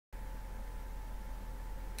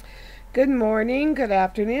Good morning, good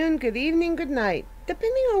afternoon, good evening, good night.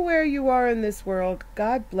 Depending on where you are in this world,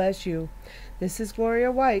 God bless you. This is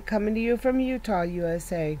Gloria White coming to you from Utah,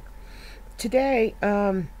 USA. Today,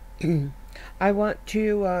 I want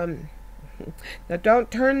to, now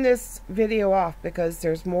don't turn this video off because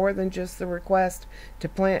there's more than just the request to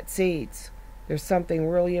plant seeds. There's something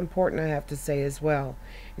really important I have to say as well.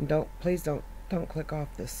 And please don't click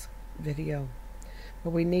off this video. But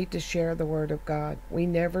we need to share the Word of God. We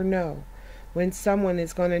never know when someone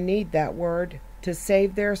is going to need that Word to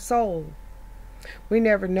save their soul. We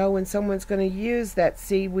never know when someone's going to use that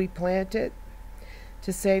seed we planted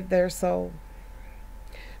to save their soul.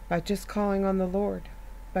 By just calling on the Lord.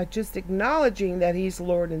 By just acknowledging that He's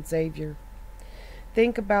Lord and Savior.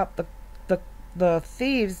 Think about the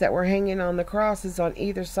thieves that were hanging on the crosses on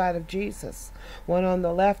either side of Jesus. One on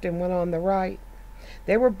the left and one on the right.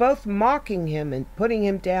 They were both mocking Him and putting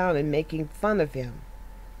Him down and making fun of Him.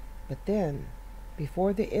 But then,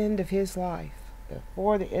 before the end of His life,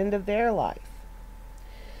 before the end of their life,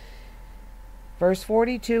 verse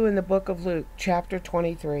 42 in the book of Luke, chapter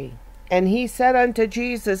 23, and he said unto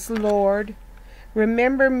Jesus, Lord,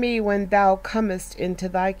 remember me when thou comest into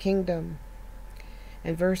thy kingdom.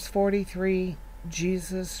 And verse 43,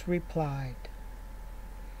 Jesus replied,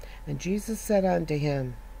 and Jesus said unto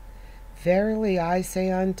him, Verily I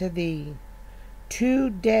say unto thee,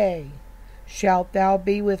 today shalt thou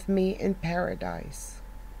be with me in paradise.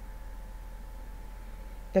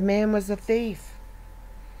 The man was a thief.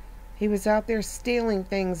 He was out there stealing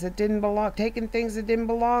things that didn't belong, taking things that didn't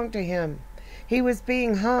belong to him. He was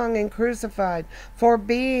being hung and crucified for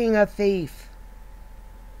being a thief.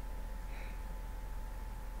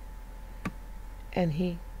 And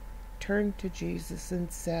he turned to Jesus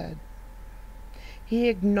and said, he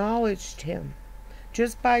acknowledged Him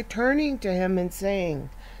just by turning to Him and saying,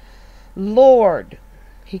 Lord.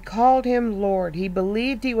 He called Him Lord. He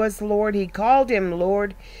believed He was Lord. He called Him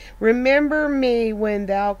Lord. Remember me when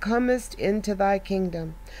thou comest into thy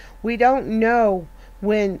kingdom. We don't know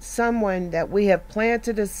when someone that we have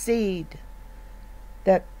planted a seed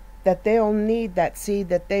that they'll need that seed,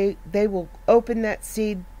 that they will open that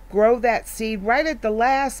seed, grow that seed right at the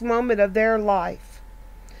last moment of their life.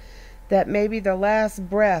 That maybe the last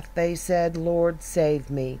breath they said, Lord, save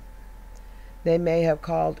me. They may have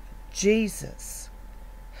called Jesus.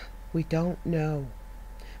 We don't know.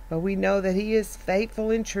 But we know that He is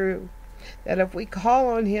faithful and true. That if we call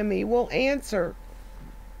on Him, He will answer.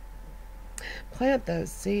 Plant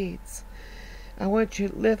those seeds. I want you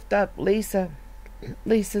to lift up Lisa's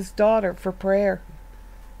daughter, for prayer.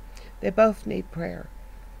 They both need prayer.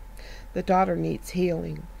 The daughter needs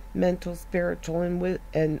healing. Mental, spiritual,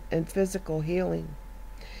 and physical healing.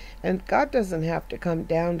 And God doesn't have to come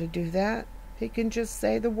down to do that. He can just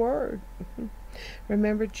say the word.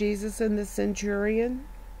 Remember Jesus and the centurion?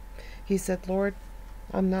 He said, Lord,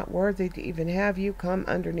 I'm not worthy to even have you come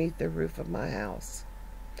underneath the roof of my house.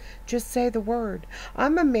 Just say the word.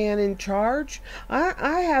 I'm a man in charge. I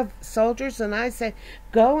have soldiers, and I say,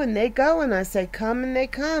 go, and they go, and I say, come, and they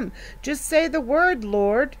come. Just say the word,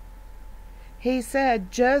 Lord. He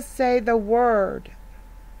said, just say the word.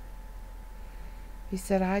 He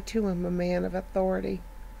said, I too am a man of authority.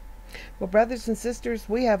 Well, brothers and sisters,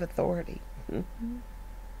 we have authority.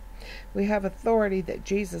 We have authority that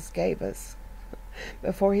Jesus gave us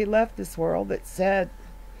before He left this world, that said,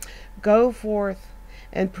 go forth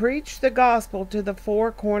and preach the gospel to the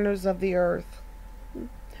four corners of the earth.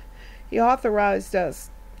 He authorized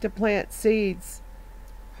us to plant seeds.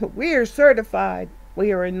 We are certified.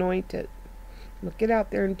 We are anointed. Well, get out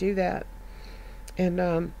there and do that.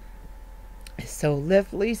 And so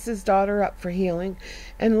lift Lisa's daughter up for healing,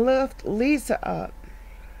 and lift Lisa up.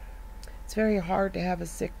 It's very hard to have a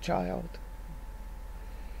sick child.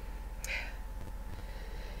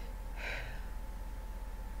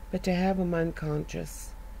 But to have them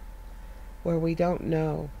unconscious, where we don't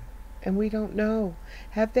know, and we don't know,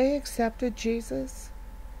 have they accepted Jesus?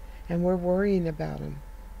 And we're worrying about them.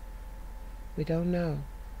 We don't know.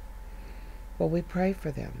 Well, we pray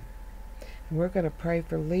for them. And we're going to pray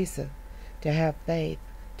for Lisa to have faith,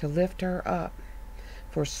 to lift her up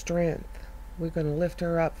for strength. We're going to lift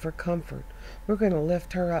her up for comfort. We're going to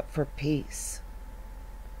lift her up for peace,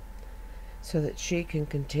 so that she can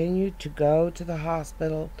continue to go to the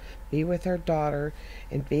hospital, be with her daughter,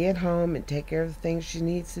 and be at home and take care of the things she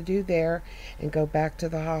needs to do there, and go back to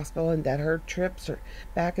the hospital, and that her trips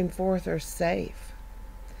back and forth are safe.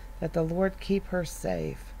 That the Lord keep her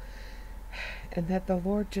safe. And that the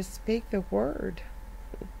Lord just speak the word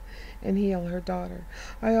and heal her daughter.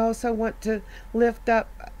 I also want to lift up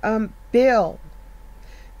Bill.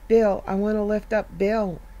 I want to lift up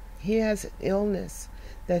Bill. He has an illness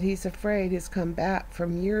that he's afraid has come back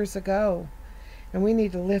from years ago. And we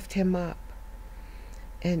need to lift him up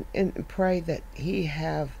and pray that he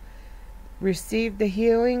have received the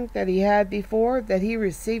healing that he had before, that he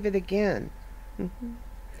receive it again.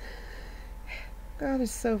 God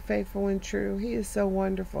is so faithful and true. He is so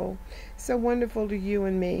wonderful. So wonderful to you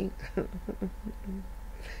and me.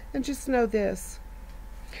 And just know this.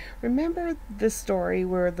 Remember the story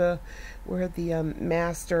where the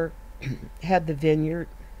master had the vineyard,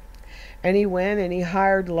 and he went and he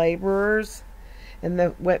hired laborers,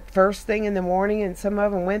 and went first thing in the morning, and some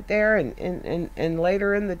of them went there, and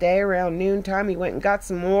later in the day around noontime he went and got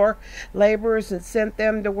some more laborers and sent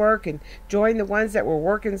them to work, and joined the ones that were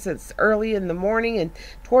working since early in the morning, and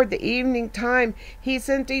toward the evening time he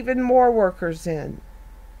sent even more workers in.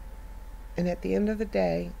 And at the end of the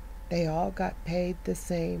day, they all got paid the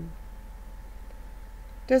same.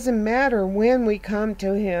 Doesn't matter when we come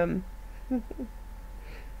to him.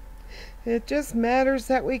 It just matters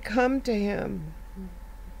that we come to him.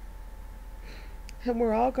 And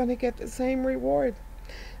we're all going to get the same reward.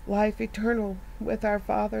 Life eternal with our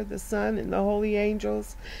Father, the Son, and the holy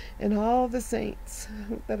angels, and all the saints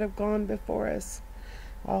that have gone before us.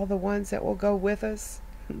 All the ones that will go with us,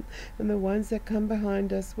 and the ones that come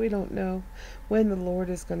behind us. We don't know when the Lord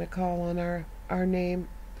is going to call on our name.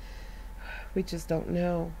 We just don't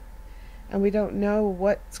know. And we don't know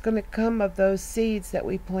what's going to come of those seeds that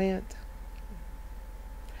we plant.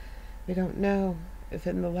 We don't know if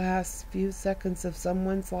in the last few seconds of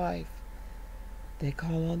someone's life they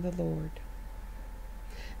call on the Lord.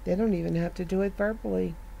 They don't even have to do it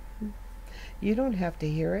verbally. You don't have to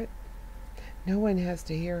hear it. No one has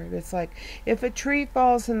to hear it. It's like, if a tree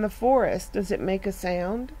falls in the forest, does it make a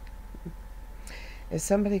sound? If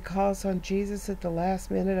somebody calls on Jesus at the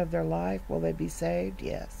last minute of their life, will they be saved?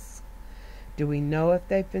 Yes. Do we know if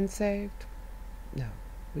they've been saved? No,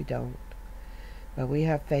 we don't. But we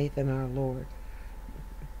have faith in our Lord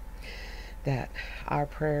that our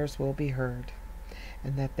prayers will be heard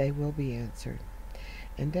and that they will be answered.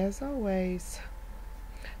 And as always,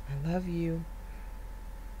 I love you.